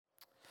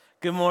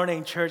Good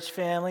morning, church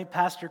family.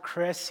 Pastor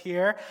Chris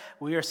here.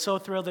 We are so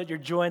thrilled that you're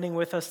joining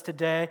with us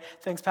today.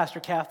 Thanks, Pastor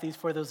Kathy,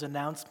 for those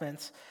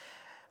announcements.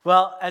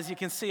 Well, as you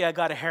can see, I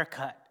got a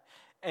haircut.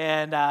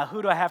 And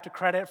who do I have to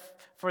credit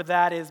for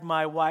that is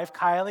my wife,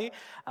 Kylie.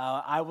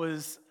 I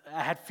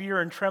had fear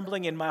and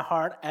trembling in my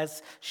heart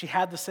as she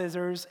had the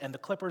scissors and the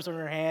clippers in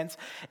her hands.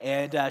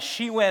 And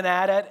she went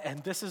at it,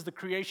 and this is the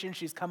creation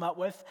she's come up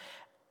with.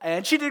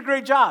 And she did a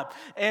great job.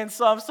 And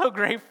so I'm so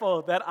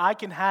grateful that I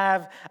can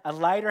have a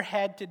lighter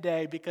head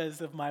today because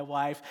of my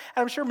wife.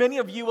 And I'm sure many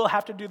of you will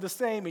have to do the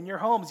same in your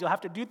homes. You'll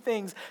have to do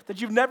things that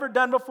you've never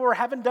done before,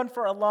 haven't done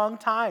for a long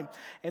time.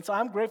 And so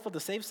I'm grateful to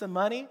save some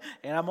money.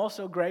 And I'm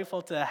also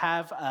grateful to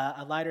have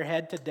a lighter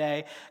head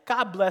today.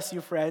 God bless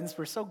you, friends.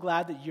 We're so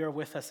glad that you're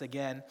with us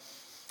again.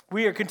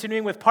 We are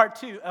continuing with part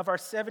 2 of our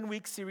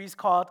 7-week series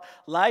called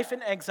Life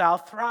in Exile,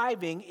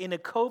 Thriving in a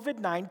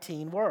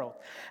COVID-19 World.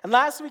 And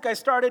last week I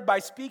started by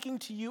speaking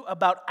to you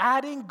about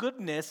adding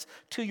goodness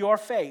to your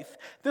faith.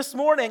 This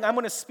morning I'm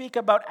going to speak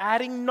about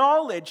adding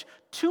knowledge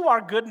to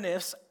our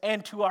goodness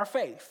and to our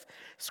faith.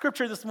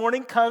 Scripture this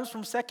morning comes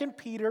from 2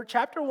 Peter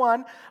chapter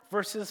 1,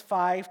 verses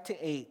 5 to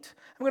 8.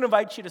 I'm going to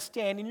invite you to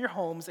stand in your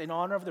homes in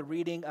honor of the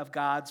reading of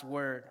God's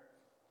word.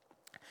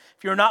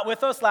 If you're not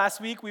with us, last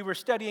week we were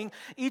studying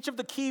each of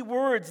the key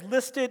words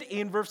listed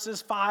in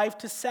verses 5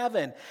 to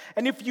 7.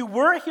 And if you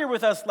were here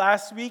with us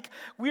last week,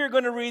 we are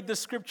going to read the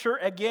scripture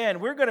again.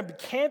 We're going to be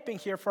camping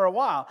here for a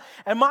while.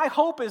 And my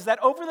hope is that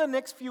over the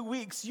next few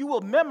weeks, you will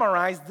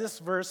memorize this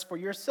verse for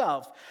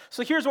yourself.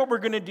 So here's what we're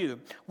going to do.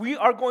 We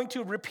are going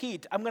to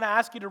repeat. I'm going to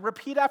ask you to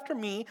repeat after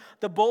me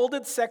the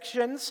bolded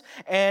sections.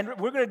 And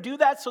we're going to do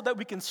that so that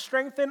we can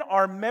strengthen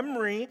our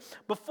memory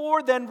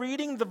before then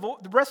reading the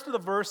rest of the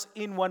verse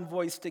in one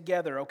voice together.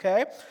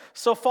 Okay?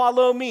 So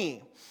follow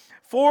me.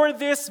 For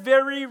this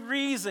very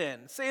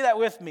reason, say that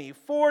with me.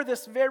 For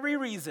this very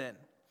reason.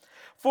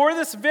 For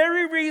this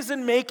very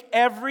reason, make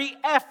every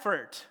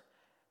effort.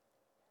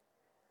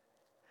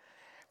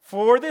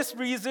 For this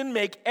reason,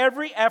 make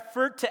every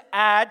effort to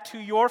add to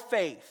your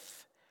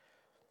faith.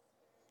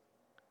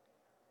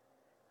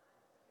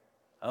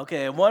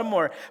 Okay, one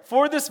more.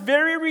 For this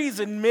very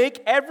reason,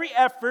 make every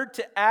effort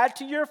to add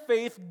to your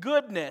faith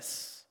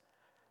goodness.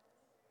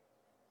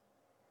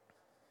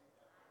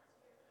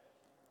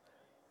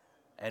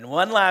 And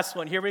one last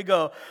one, here we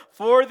go.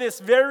 For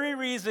this very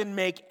reason,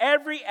 make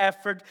every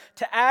effort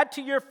to add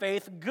to your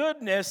faith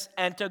goodness,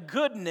 and to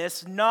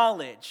goodness,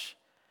 knowledge.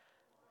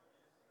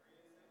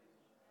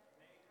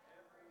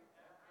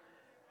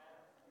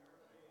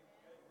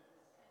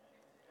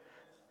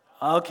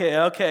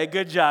 Okay,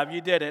 good job.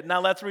 You did it.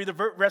 Now let's read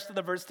the rest of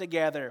the verse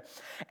together.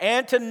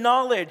 And to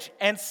knowledge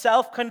and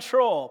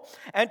self-control,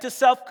 and to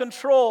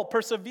self-control,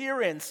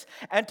 perseverance,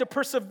 and to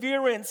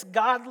perseverance,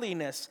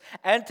 godliness,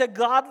 and to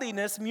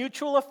godliness,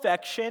 mutual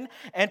affection,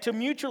 and to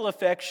mutual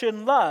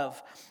affection,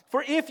 love.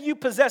 For if you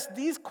possess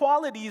these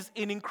qualities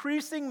in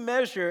increasing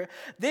measure,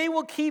 they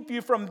will keep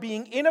you from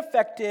being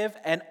ineffective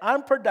and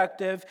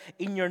unproductive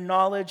in your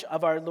knowledge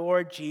of our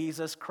Lord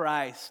Jesus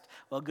Christ.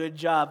 Well, good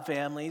job,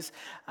 families.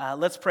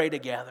 Let's pray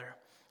together.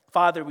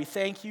 Father, we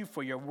thank you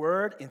for your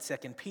word in 2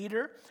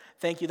 Peter.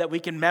 Thank you that we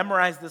can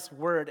memorize this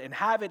word and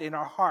have it in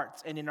our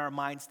hearts and in our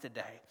minds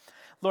today.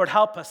 Lord,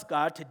 help us,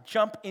 God, to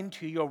jump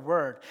into your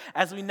word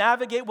as we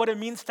navigate what it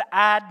means to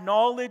add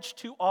knowledge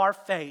to our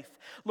faith.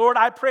 Lord,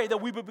 I pray that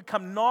we would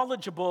become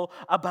knowledgeable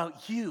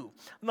about you,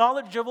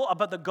 knowledgeable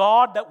about the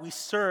God that we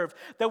serve,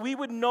 that we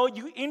would know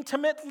you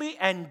intimately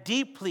and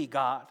deeply,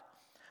 God,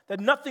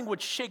 that nothing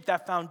would shake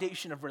that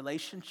foundation of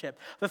relationship.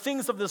 The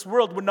things of this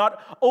world would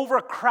not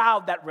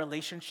overcrowd that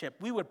relationship.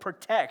 We would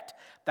protect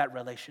that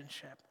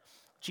relationship.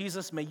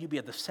 Jesus, may you be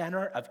at the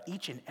center of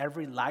each and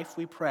every life,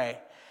 we pray.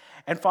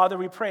 And Father,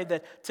 we pray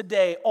that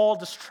today all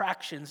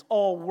distractions,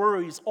 all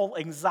worries, all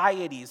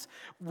anxieties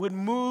would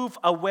move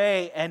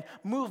away and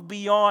move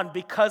beyond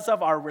because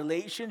of our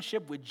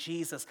relationship with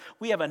Jesus.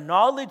 We have a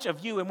knowledge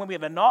of you, and when we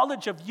have a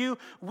knowledge of you,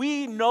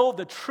 we know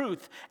the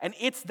truth. And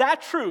it's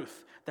that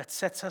truth that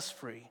sets us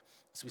free.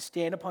 So we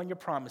stand upon your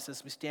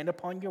promises, we stand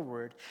upon your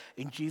word.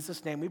 In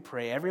Jesus' name we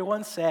pray.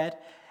 Everyone said,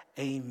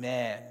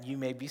 amen. You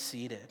may be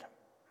seated.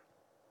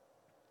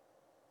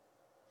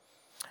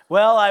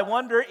 Well, I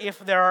wonder if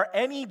there are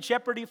any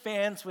Jeopardy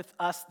fans with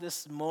us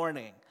this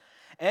morning.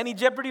 Any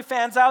Jeopardy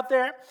fans out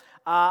there?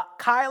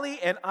 Kylie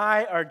and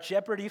I are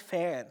Jeopardy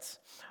fans.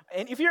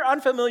 And if you're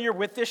unfamiliar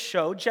with this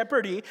show,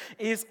 Jeopardy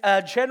is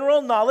a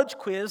general knowledge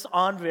quiz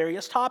on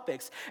various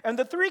topics. And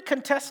the 3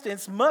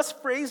 contestants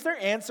must phrase their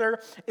answer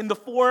in the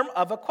form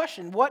of a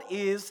question. What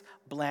is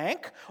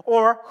blank?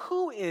 Or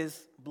who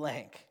is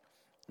blank?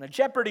 Now,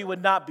 Jeopardy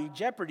would not be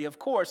Jeopardy, of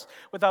course,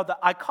 without the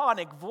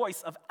iconic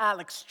voice of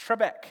Alex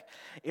Trebek,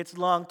 its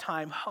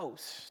longtime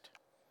host.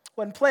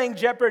 When playing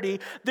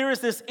Jeopardy, there is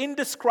this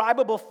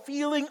indescribable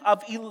feeling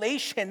of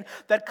elation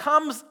that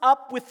comes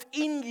up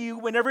within you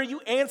whenever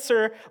you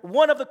answer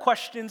one of the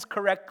questions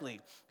correctly.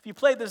 If you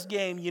play this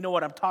game, you know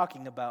what I'm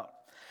talking about.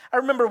 I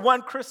remember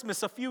one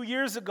Christmas a few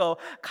years ago,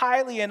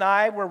 Kylie and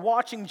I were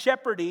watching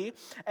Jeopardy,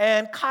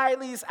 and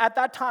Kylie's, at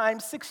that time,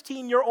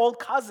 16-year-old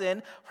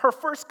cousin, her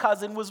first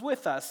cousin, was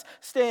with us,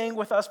 staying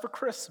with us for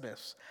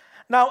Christmas.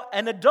 Now,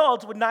 an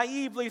adult would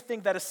naively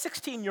think that a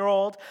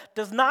 16-year-old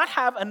does not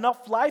have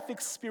enough life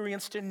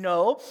experience to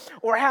know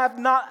or have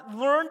not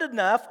learned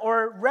enough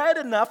or read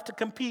enough to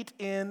compete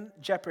in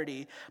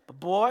Jeopardy. But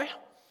boy,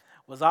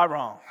 was I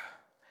wrong.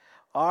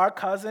 Our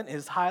cousin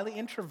is highly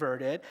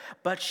introverted,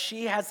 but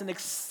she has an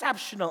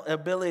exceptional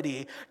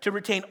ability to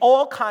retain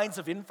all kinds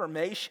of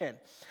information.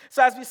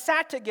 So as we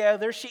sat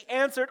together, she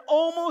answered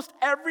almost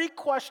every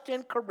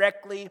question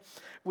correctly,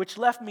 which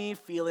left me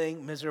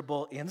feeling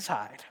miserable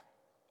inside.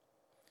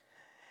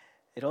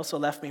 It also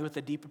left me with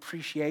a deep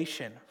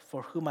appreciation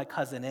for who my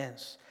cousin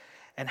is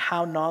and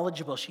how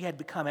knowledgeable she had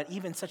become at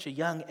even such a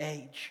young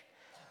age.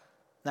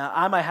 Now,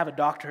 I might have a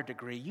doctorate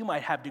degree, you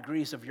might have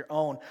degrees of your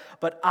own,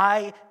 but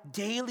I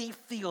daily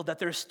feel that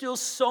there's still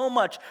so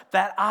much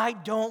that I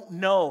don't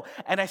know,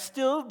 and I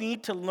still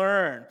need to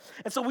learn.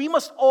 And so we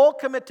must all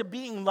commit to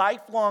being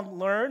lifelong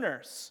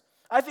learners.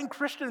 I think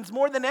Christians,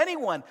 more than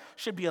anyone,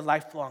 should be a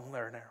lifelong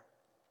learner.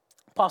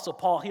 Apostle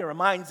Paul here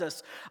reminds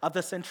us of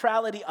the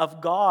centrality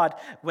of God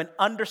when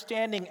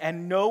understanding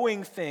and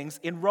knowing things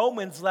in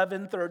Romans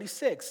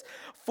 11:36.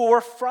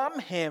 For from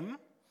him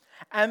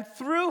and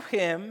through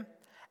him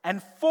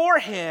and for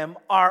him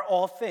are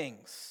all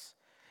things.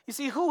 You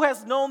see, who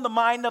has known the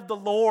mind of the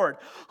Lord?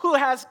 Who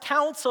has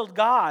counseled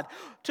God?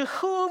 To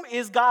whom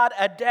is God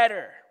a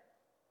debtor?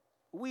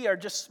 We are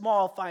just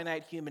small,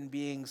 finite human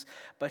beings,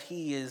 but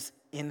he is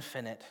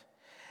infinite.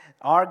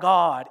 Our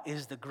God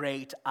is the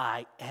great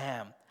I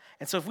am.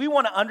 And so if we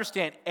want to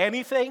understand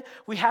anything,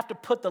 we have to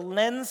put the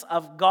lens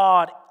of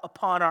God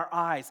upon our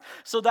eyes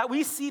so that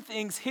we see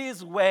things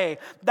his way.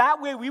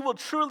 That way we will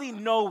truly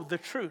know the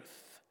truth.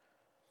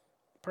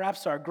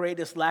 Perhaps our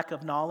greatest lack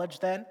of knowledge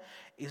then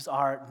is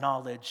our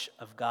knowledge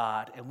of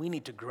God, and we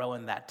need to grow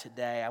in that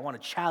today. I want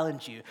to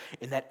challenge you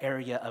in that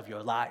area of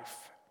your life.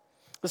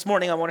 This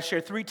morning I want to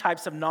share 3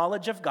 types of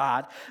knowledge of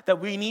God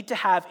that we need to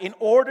have in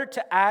order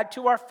to add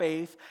to our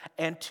faith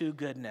and to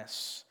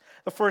goodness.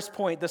 The first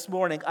point this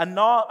morning,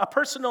 a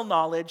personal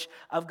knowledge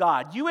of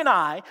God. You and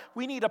I,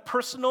 we need a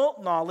personal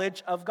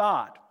knowledge of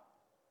God.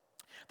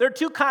 There are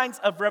 2 kinds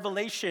of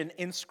revelation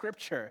in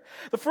Scripture.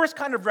 The first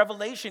kind of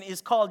revelation is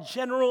called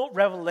general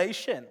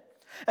revelation.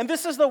 And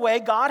this is the way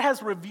God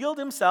has revealed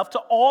himself to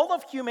all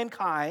of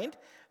humankind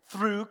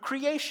through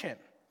creation.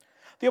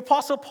 The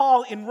Apostle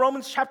Paul in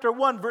Romans chapter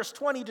 1, verse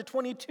 20 to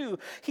 22,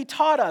 he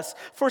taught us,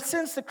 for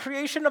since the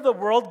creation of the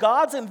world,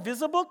 God's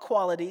invisible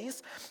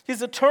qualities,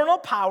 his eternal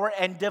power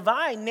and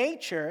divine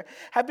nature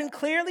have been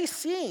clearly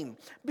seen,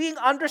 being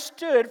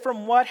understood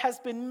from what has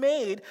been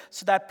made,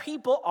 so that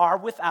people are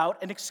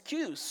without an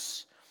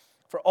excuse.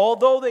 For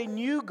although they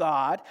knew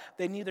God,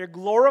 they neither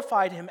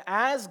glorified him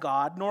as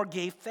God nor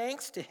gave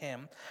thanks to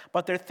him,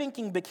 but their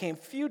thinking became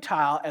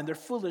futile and their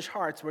foolish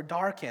hearts were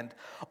darkened.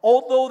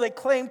 Although they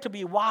claimed to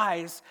be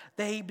wise,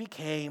 they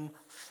became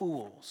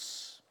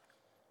fools.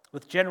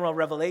 With general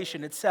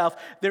revelation itself,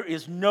 there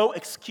is no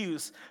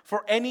excuse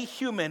for any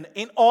human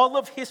in all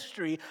of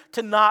history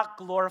to not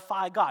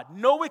glorify God.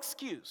 No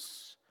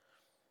excuse.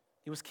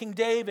 It was King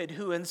David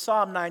who in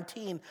Psalm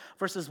 19,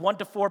 verses 1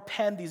 to 4,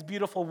 penned these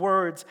beautiful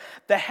words.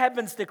 The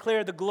heavens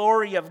declare the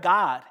glory of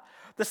God.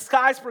 The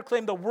skies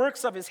proclaim the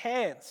works of his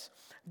hands.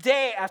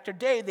 Day after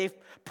day they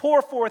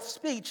pour forth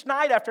speech.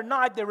 Night after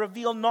night they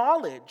reveal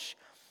knowledge.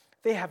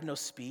 They have no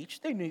speech.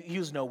 They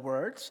use no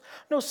words.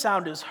 No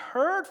sound is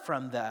heard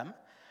from them.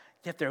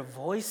 Yet their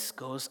voice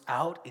goes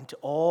out into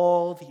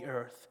all the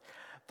earth.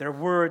 Their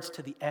words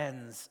to the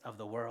ends of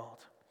the world.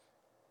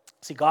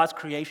 See, God's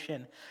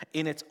creation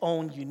in its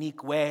own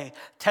unique way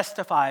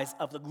testifies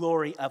of the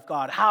glory of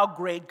God, how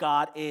great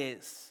God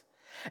is.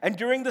 And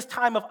during this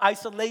time of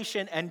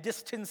isolation and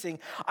distancing,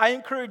 I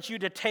encourage you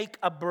to take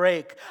a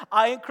break.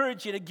 I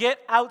encourage you to get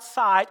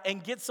outside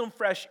and get some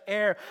fresh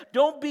air.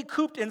 Don't be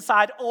cooped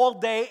inside all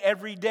day,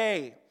 every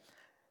day.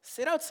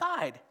 Sit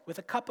outside with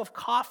a cup of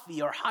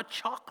coffee or hot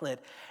chocolate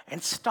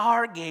and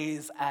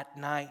stargaze at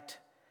night.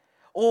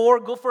 Or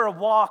go for a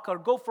walk or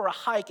go for a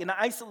hike in an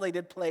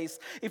isolated place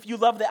if you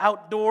love the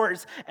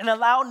outdoors, and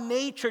allow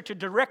nature to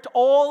direct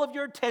all of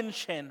your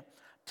attention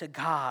to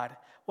God.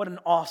 What an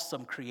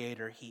awesome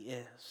creator he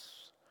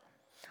is.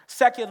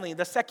 Secondly,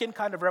 the second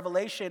kind of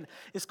revelation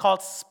is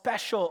called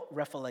special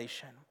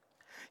revelation.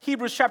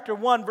 Hebrews chapter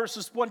 1,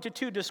 verses 1 to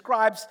 2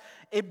 describes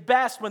it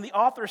best when the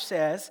author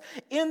says,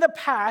 in the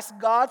past,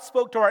 God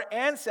spoke to our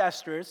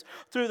ancestors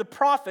through the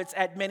prophets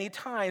at many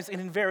times and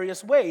in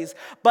various ways.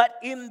 But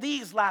in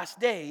these last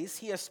days,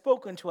 he has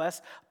spoken to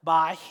us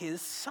by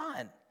his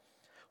Son,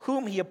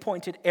 whom he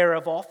appointed heir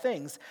of all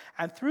things,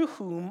 and through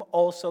whom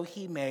also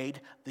he made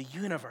the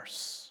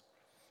universe.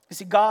 You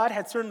see, God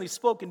had certainly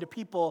spoken to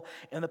people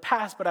in the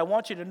past, but I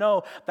want you to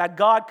know that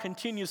God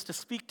continues to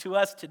speak to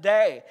us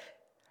today.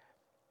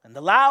 And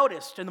the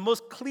loudest and the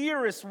most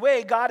clearest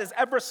way God has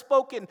ever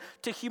spoken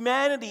to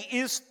humanity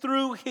is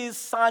through his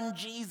Son,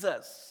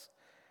 Jesus.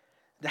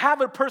 To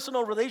have a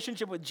personal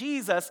relationship with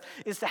Jesus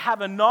is to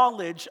have a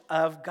knowledge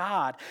of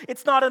God.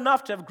 It's not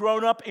enough to have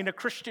grown up in a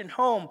Christian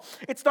home.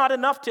 It's not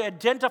enough to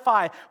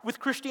identify with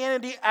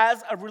Christianity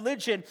as a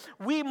religion.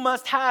 We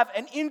must have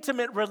an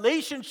intimate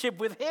relationship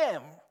with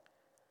Him.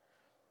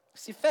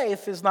 See,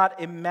 faith is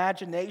not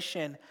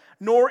imagination,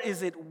 nor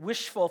is it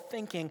wishful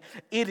thinking.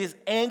 It is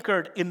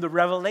anchored in the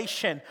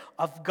revelation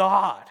of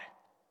God.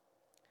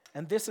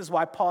 And this is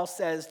why Paul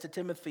says to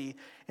Timothy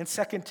in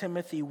 2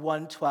 Timothy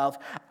 1:12,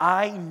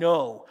 I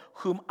know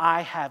whom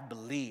I have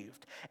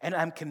believed, and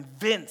I'm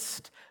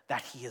convinced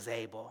that He is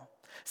able.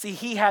 See,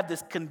 he had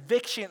this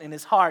conviction in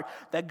his heart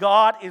that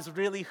God is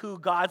really who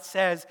God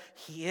says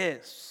He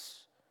is.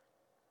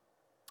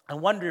 I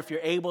wonder if you're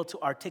able to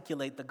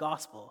articulate the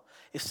gospel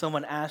if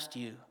someone asked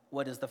you,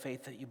 what is the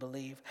faith that you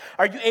believe?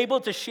 Are you able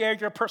to share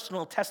your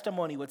personal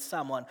testimony with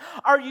someone?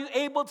 Are you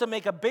able to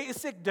make a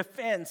basic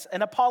defense,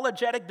 an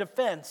apologetic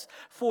defense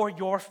for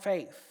your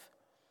faith?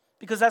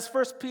 Because as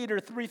 1 Peter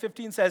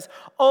 3:15 says,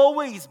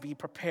 always be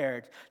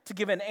prepared to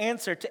give an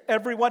answer to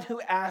everyone who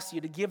asks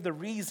you to give the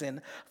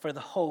reason for the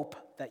hope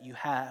that you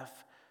have.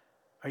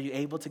 Are you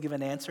able to give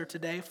an answer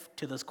today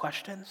to those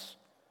questions?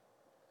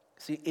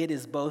 See, it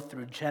is both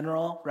through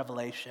general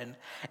revelation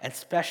and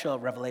special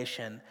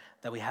revelation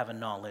that we have a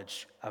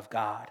knowledge of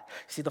God.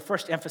 See, the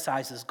first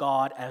emphasizes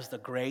God as the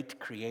great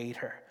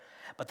creator,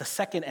 but the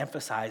second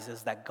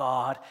emphasizes that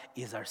God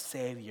is our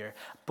Savior,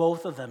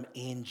 both of them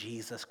in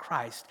Jesus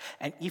Christ.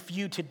 And if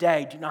you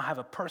today do not have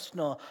a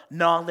personal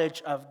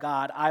knowledge of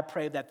God, I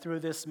pray that through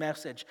this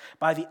message,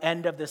 by the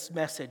end of this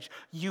message,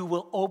 you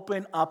will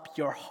open up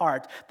your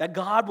heart, that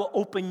God will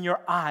open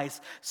your eyes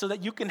so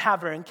that you can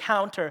have an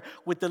encounter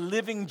with the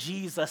living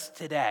Jesus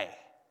today.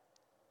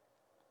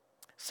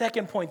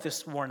 Second point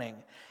this morning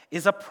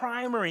is a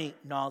primary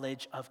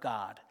knowledge of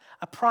God,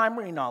 a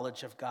primary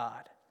knowledge of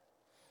God.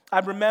 I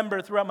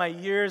remember throughout my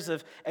years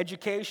of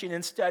education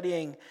and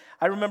studying,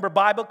 I remember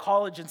Bible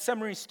college and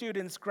seminary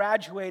students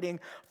graduating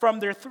from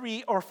their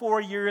 3 or 4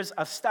 years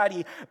of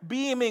study,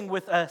 beaming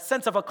with a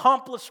sense of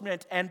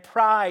accomplishment and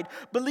pride,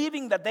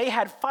 believing that they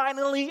had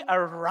finally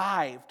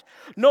arrived.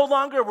 No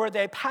longer were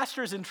they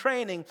pastors in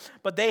training,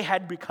 but they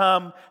had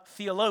become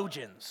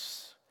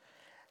theologians.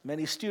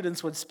 Many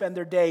students would spend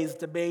their days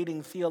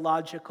debating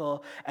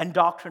theological and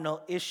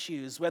doctrinal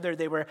issues, whether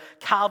they were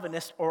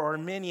Calvinist or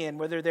Arminian,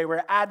 whether they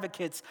were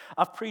advocates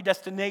of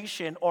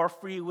predestination or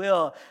free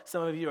will.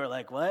 Some of you are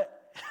like,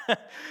 what?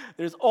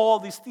 There's all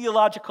these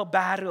theological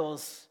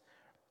battles.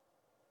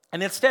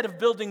 And instead of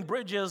building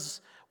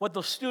bridges, what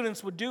those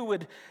students would do,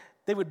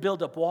 they would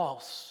build up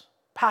walls.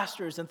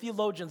 Pastors and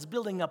theologians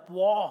building up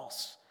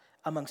walls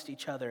amongst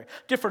each other.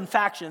 Different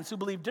factions who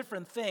believe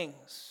different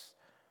things.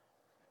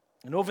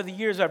 And over the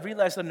years, I've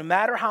realized that no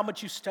matter how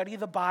much you study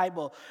the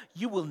Bible,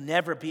 you will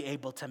never be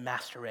able to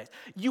master it.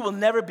 You will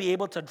never be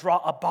able to draw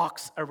a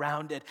box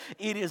around it.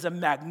 It is a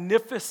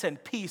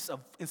magnificent piece of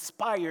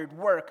inspired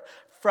work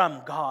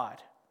from God.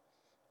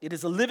 It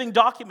is a living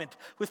document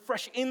with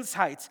fresh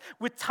insights,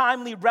 with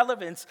timely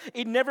relevance.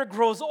 It never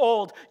grows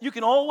old. You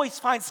can always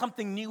find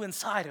something new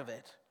inside of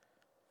it.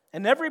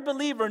 And every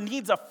believer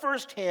needs a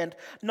first-hand,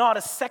 not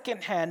a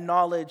second-hand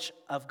knowledge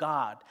of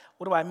God.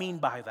 What do I mean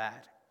by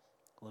that?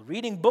 Well,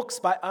 reading books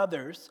by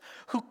others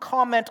who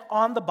comment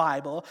on the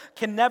Bible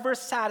can never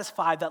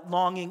satisfy that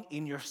longing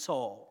in your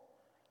soul.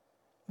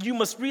 You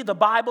must read the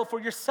Bible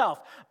for yourself,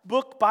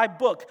 book by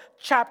book,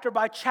 chapter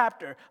by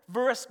chapter,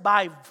 verse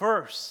by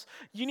verse.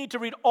 You need to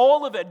read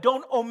all of it.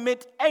 Don't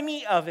omit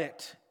any of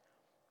it.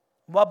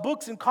 While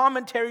books and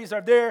commentaries are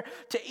there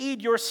to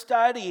aid your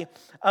study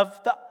of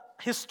the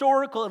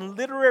historical and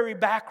literary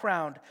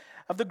background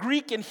of the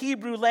Greek and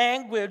Hebrew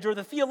language or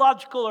the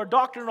theological or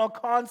doctrinal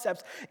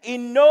concepts,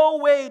 in no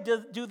way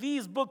do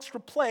these books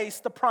replace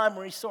the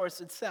primary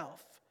source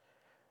itself.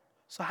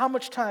 So how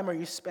much time are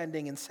you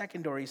spending in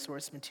secondary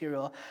source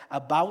material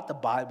about the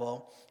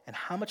Bible, and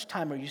how much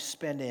time are you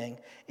spending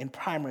in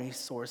primary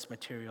source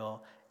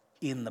material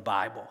in the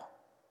Bible?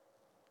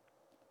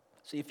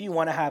 So if you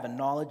want to have a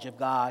knowledge of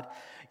God,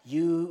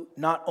 you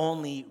not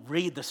only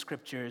read the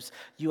Scriptures,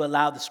 you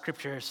allow the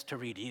Scriptures to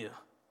read you.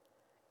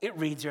 It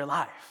reads your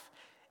life.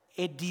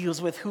 It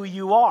deals with who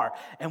you are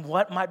and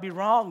what might be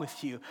wrong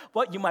with you,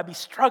 what you might be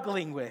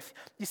struggling with.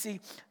 You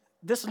see,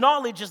 this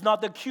knowledge is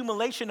not the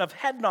accumulation of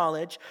head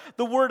knowledge.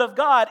 The Word of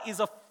God is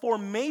a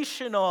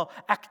formational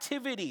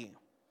activity.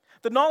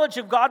 The knowledge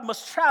of God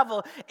must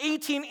travel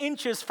 18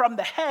 inches from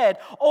the head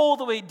all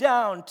the way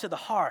down to the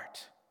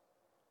heart.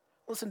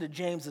 Listen to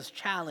James's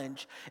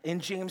challenge in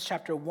James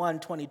chapter 1,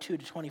 22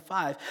 to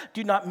 25.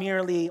 Do not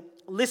merely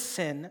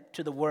listen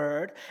to the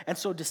word and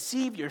so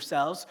deceive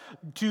yourselves.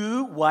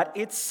 Do what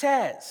it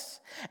says.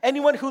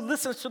 Anyone who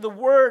listens to the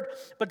word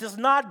but does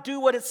not do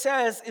what it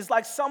says is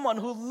like someone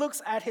who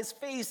looks at his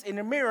face in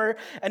a mirror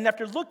and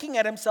after looking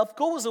at himself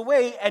goes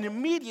away and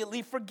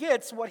immediately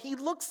forgets what he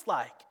looks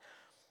like.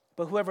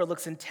 But whoever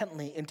looks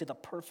intently into the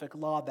perfect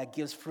law that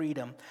gives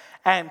freedom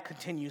and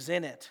continues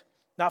in it,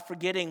 not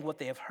forgetting what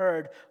they have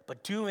heard,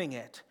 but doing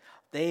it,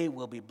 they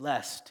will be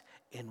blessed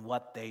in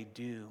what they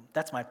do.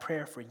 That's my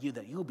prayer for you,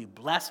 that you'll be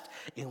blessed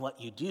in what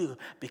you do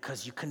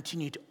because you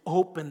continue to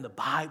open the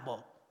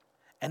Bible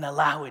and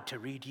allow it to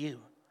read you.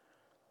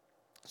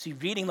 See,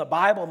 reading the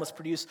Bible must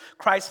produce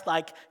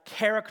Christ-like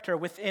character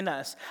within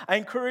us. I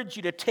encourage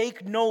you to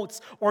take notes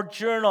or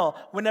journal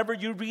whenever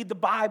you read the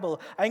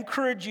Bible. I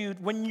encourage you,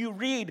 when you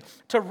read,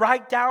 to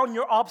write down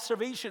your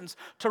observations,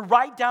 to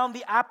write down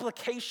the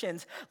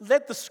applications.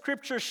 Let the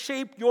Scripture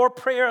shape your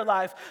prayer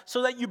life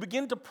so that you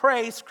begin to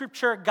pray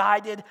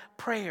Scripture-guided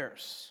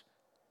prayers.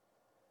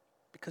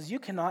 Because you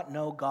cannot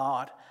know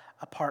God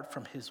apart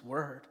from His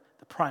Word,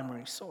 the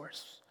primary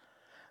source.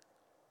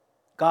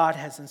 God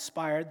has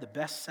inspired the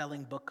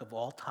best-selling book of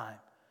all time,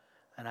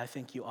 and I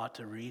think you ought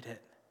to read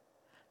it.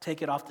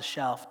 Take it off the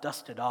shelf,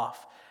 dust it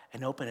off,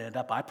 and open it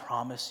up. I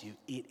promise you,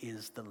 it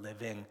is the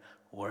living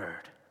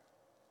Word.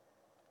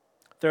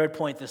 Third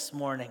point this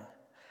morning,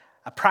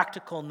 a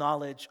practical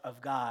knowledge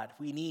of God.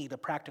 We need a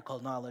practical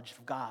knowledge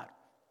of God.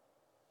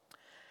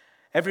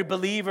 Every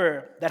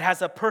believer that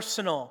has a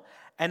personal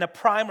and a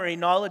primary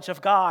knowledge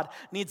of God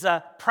needs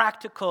a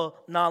practical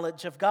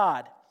knowledge of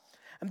God.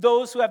 And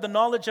those who have the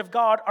knowledge of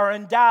God are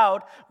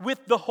endowed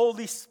with the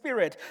Holy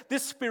Spirit.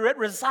 This Spirit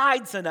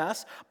resides in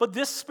us, but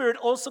this Spirit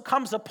also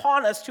comes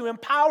upon us to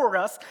empower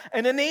us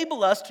and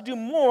enable us to do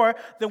more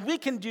than we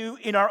can do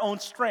in our own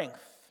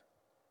strength.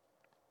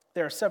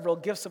 There are several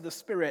gifts of the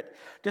Spirit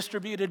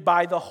distributed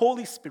by the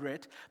Holy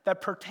Spirit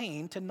that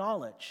pertain to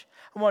knowledge.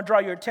 I want to draw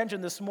your attention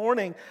this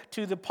morning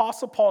to the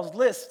Apostle Paul's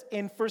list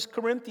in 1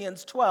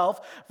 Corinthians 12,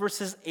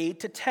 verses 8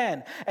 to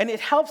 10. And it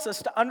helps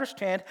us to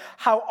understand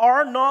how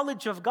our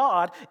knowledge of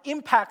God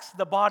impacts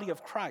the body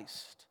of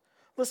Christ.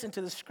 Listen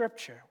to the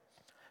scripture.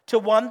 To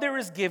one there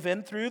is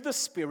given through the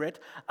Spirit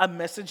a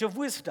message of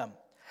wisdom.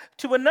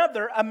 To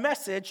another, a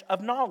message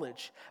of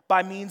knowledge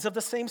by means of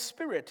the same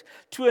Spirit.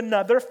 To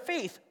another,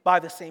 faith by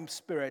the same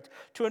Spirit.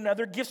 To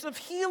another, gifts of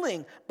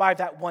healing by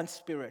that one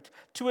Spirit.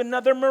 To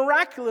another,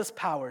 miraculous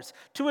powers.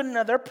 To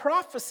another,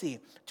 prophecy.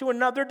 To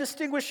another,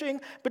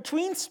 distinguishing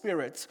between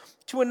spirits.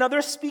 To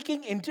another,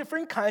 speaking in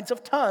different kinds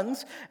of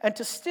tongues. And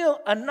to still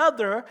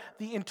another,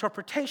 the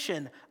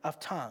interpretation of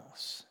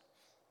tongues.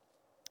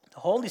 The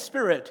Holy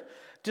Spirit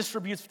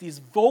distributes these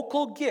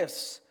vocal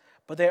gifts,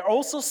 but they're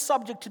also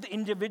subject to the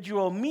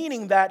individual,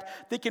 meaning that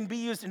they can be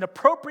used in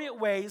appropriate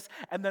ways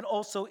and then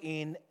also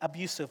in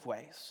abusive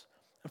ways.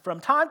 And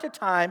from time to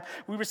time,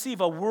 we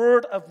receive a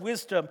word of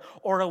wisdom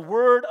or a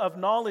word of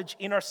knowledge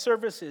in our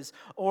services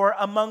or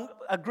among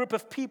a group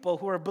of people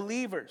who are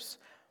believers.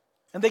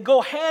 And they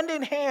go hand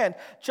in hand,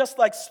 just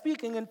like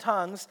speaking in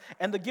tongues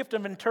and the gift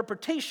of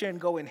interpretation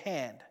go in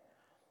hand.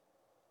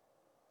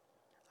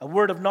 A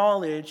word of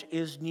knowledge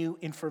is new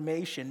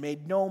information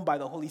made known by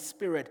the Holy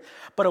Spirit.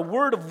 But a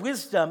word of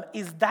wisdom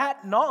is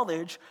that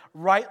knowledge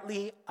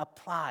rightly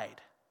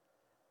applied.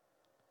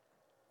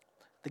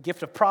 The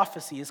gift of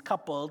prophecy is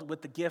coupled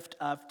with the gift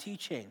of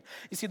teaching.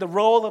 You see, the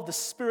role of the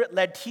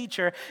Spirit-led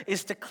teacher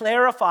is to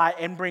clarify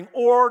and bring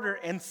order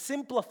and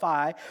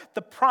simplify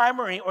the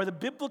primary or the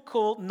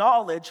biblical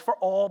knowledge for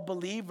all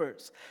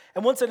believers.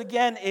 And once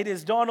again, it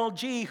is Donald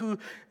G. who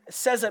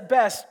says it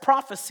best,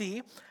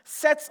 prophecy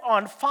sets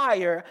on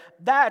fire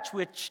that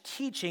which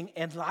teaching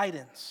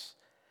enlightens.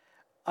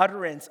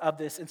 Utterance of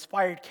this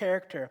inspired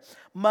character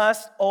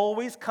must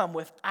always come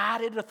with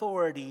added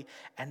authority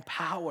and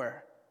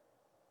power.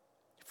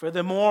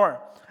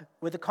 Furthermore,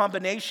 with the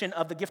combination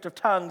of the gift of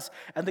tongues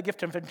and the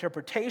gift of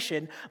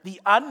interpretation,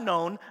 the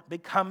unknown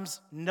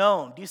becomes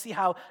known. Do you see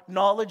how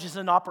knowledge is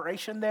in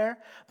operation there?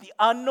 The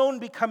unknown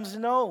becomes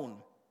known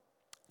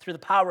through the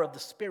power of the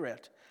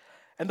Spirit.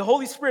 And the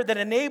Holy Spirit that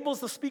enables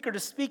the speaker to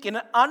speak in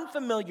an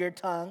unfamiliar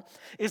tongue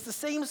is the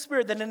same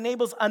Spirit that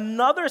enables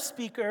another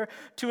speaker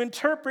to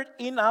interpret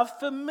in a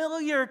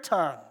familiar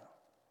tongue.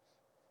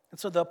 And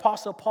so the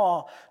Apostle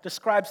Paul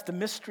describes the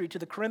mystery to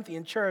the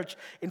Corinthian church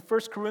in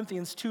 1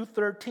 Corinthians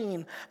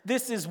 2:13.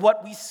 This is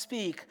what we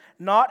speak,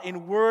 not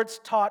in words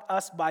taught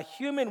us by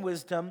human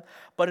wisdom,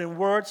 but in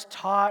words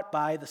taught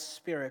by the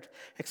Spirit,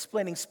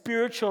 explaining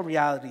spiritual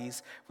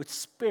realities with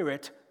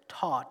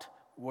Spirit-taught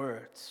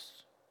words.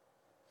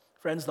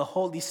 Friends, the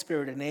Holy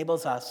Spirit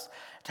enables us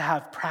to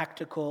have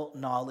practical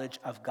knowledge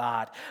of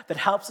God that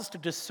helps us to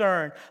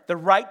discern the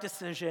right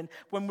decision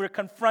when we're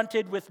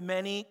confronted with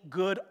many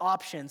good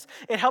options.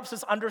 It helps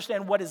us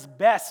understand what is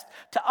best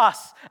to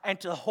us and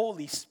to the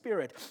Holy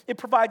Spirit. It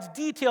provides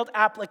detailed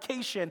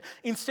application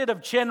instead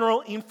of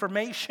general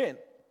information.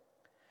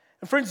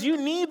 And friends, you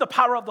need the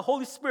power of the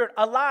Holy Spirit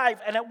alive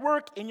and at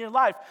work in your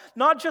life,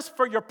 not just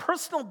for your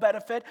personal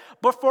benefit,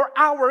 but for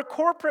our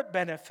corporate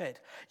benefit.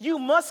 You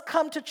must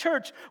come to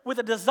church with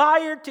a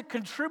desire to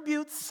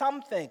contribute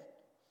something.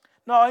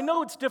 Now, I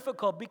know it's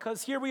difficult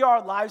because here we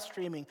are live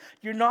streaming.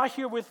 You're not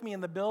here with me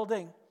in the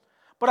building.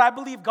 But I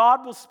believe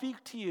God will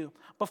speak to you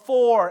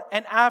before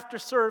and after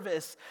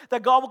service,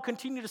 that God will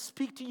continue to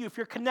speak to you if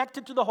you're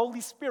connected to the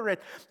Holy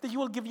Spirit, that He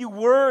will give you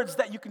words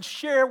that you can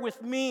share with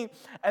me.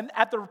 And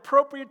at the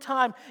appropriate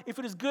time, if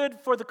it is good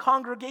for the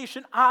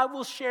congregation, I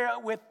will share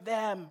it with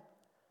them.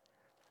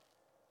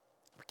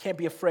 can't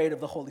be afraid of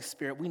the Holy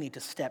Spirit. We need to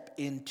step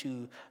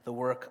into the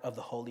work of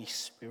the Holy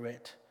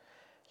Spirit.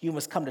 You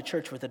must come to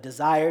church with a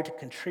desire to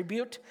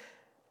contribute,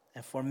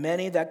 and for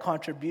many, that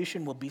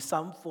contribution will be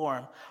some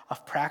form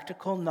of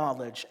practical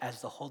knowledge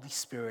as the Holy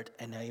Spirit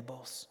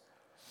enables.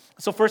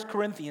 So 1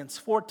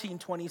 Corinthians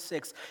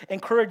 14:26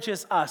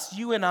 encourages us,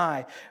 you and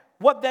I,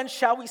 what then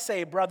shall we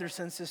say,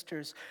 brothers and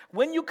sisters?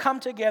 When you come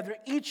together,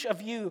 each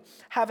of you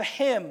have a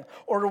hymn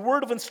or a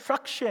word of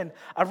instruction,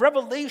 a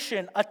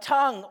revelation, a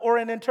tongue, or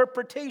an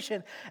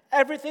interpretation.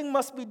 Everything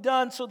must be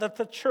done so that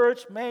the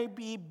church may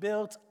be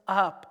built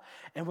up.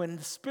 And when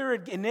the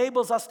Spirit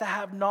enables us to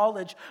have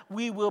knowledge,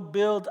 we will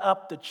build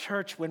up the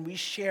church when we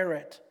share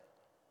it.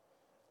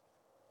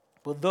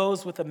 Will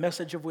those with a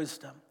message of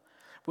wisdom,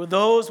 will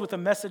those with a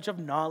message of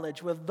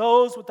knowledge, will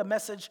those with a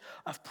message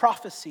of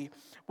prophecy,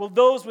 will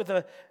those with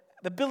the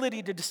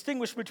ability to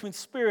distinguish between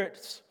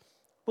spirits,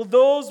 will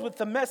those with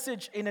the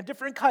message in a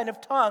different kind of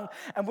tongue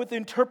and with the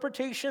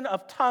interpretation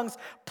of tongues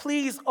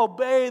please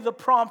obey the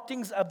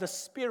promptings of the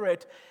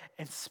Spirit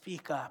and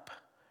speak up?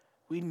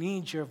 We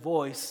need your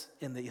voice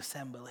in the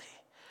assembly.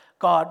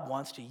 God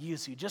wants to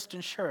use you. Just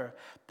ensure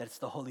that it's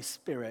the Holy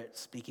Spirit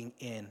speaking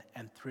in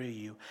and through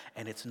you,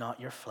 and it's not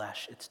your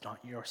flesh, it's not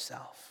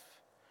yourself.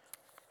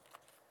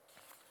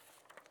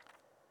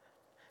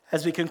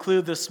 As we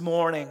conclude this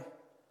morning,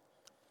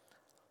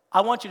 I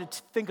want you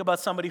to think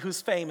about somebody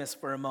who's famous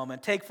for a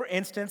moment. Take, for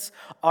instance,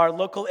 our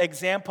local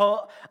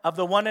example of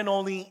the one and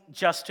only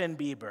Justin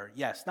Bieber.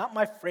 Yes, not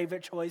my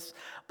favorite choice,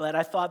 but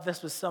I thought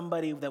this was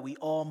somebody that we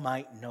all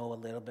might know a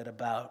little bit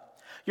about.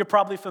 You're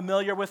probably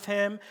familiar with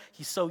him.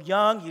 He's so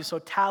young, he's so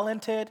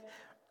talented.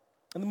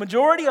 And the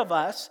majority of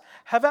us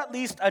have at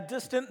least a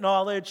distant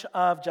knowledge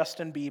of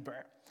Justin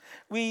Bieber.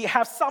 We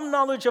have some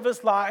knowledge of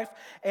his life,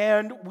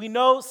 and we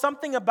know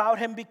something about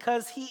him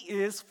because he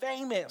is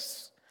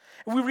famous.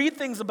 We read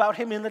things about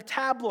him in the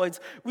tabloids.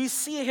 We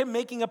see him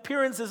making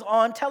appearances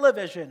on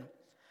television.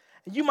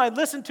 You might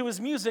listen to his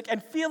music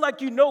and feel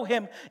like you know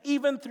him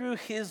even through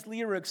his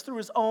lyrics, through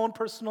his own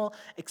personal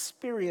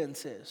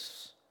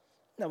experiences.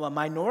 Now, a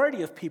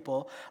minority of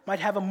people might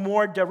have a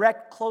more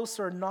direct,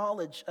 closer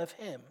knowledge of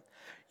him.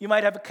 You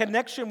might have a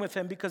connection with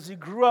him because he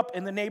grew up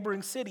in the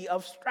neighboring city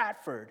of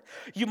Stratford.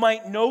 You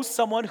might know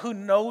someone who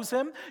knows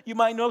him. You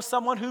might know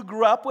someone who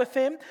grew up with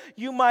him.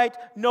 You might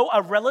know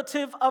a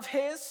relative of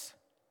his.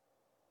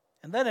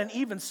 And then an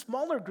even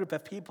smaller group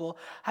of people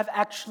have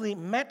actually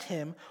met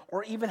him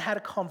or even had a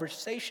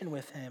conversation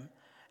with him,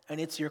 and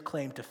it's your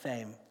claim to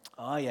fame.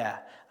 Oh yeah,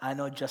 I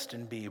know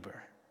Justin Bieber.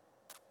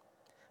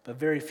 But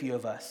very few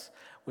of us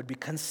would be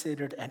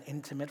considered an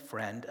intimate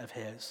friend of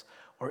his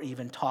or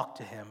even talk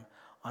to him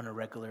on a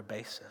regular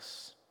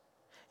basis.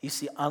 You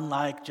see,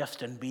 unlike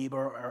Justin Bieber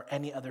or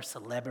any other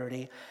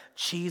celebrity,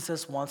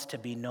 Jesus wants to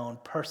be known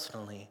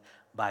personally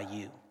by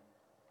you.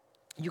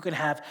 You can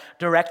have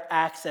direct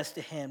access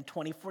to him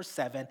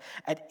 24/7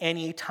 at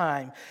any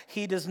time.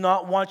 He does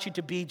not want you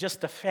to be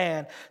just a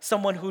fan,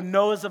 someone who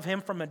knows of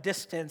him from a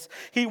distance.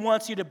 He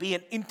wants you to be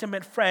an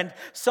intimate friend,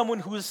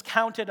 someone who is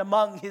counted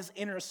among his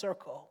inner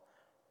circle.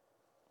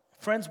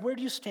 Friends, where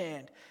do you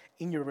stand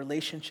in your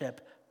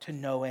relationship to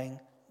knowing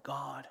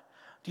God?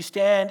 Do you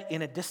stand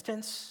in a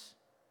distance?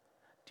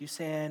 Do you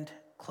stand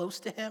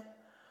close to him?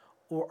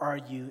 Or are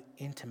you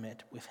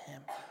intimate with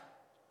him?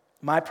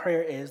 My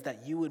prayer is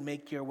that you would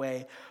make your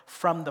way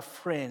from the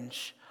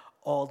fringe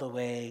all the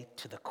way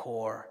to the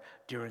core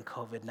during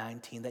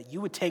COVID-19, that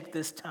you would take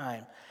this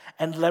time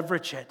and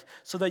leverage it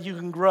so that you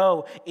can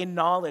grow in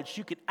knowledge.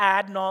 You can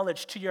add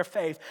knowledge to your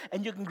faith,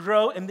 and you can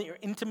grow in your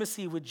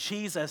intimacy with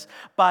Jesus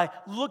by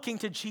looking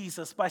to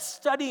Jesus, by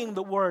studying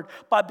the Word,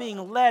 by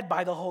being led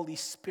by the Holy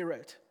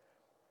Spirit.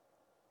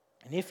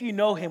 And if you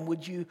know him,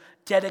 would you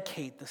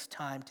dedicate this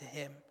time to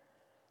him?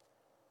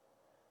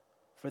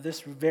 For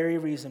this very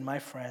reason, my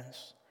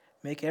friends,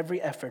 make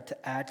every effort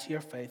to add to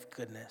your faith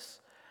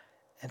goodness,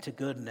 and to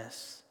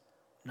goodness,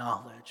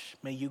 knowledge.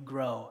 May you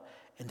grow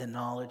in the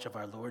knowledge of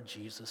our Lord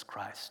Jesus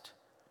Christ.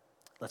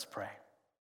 Let's pray.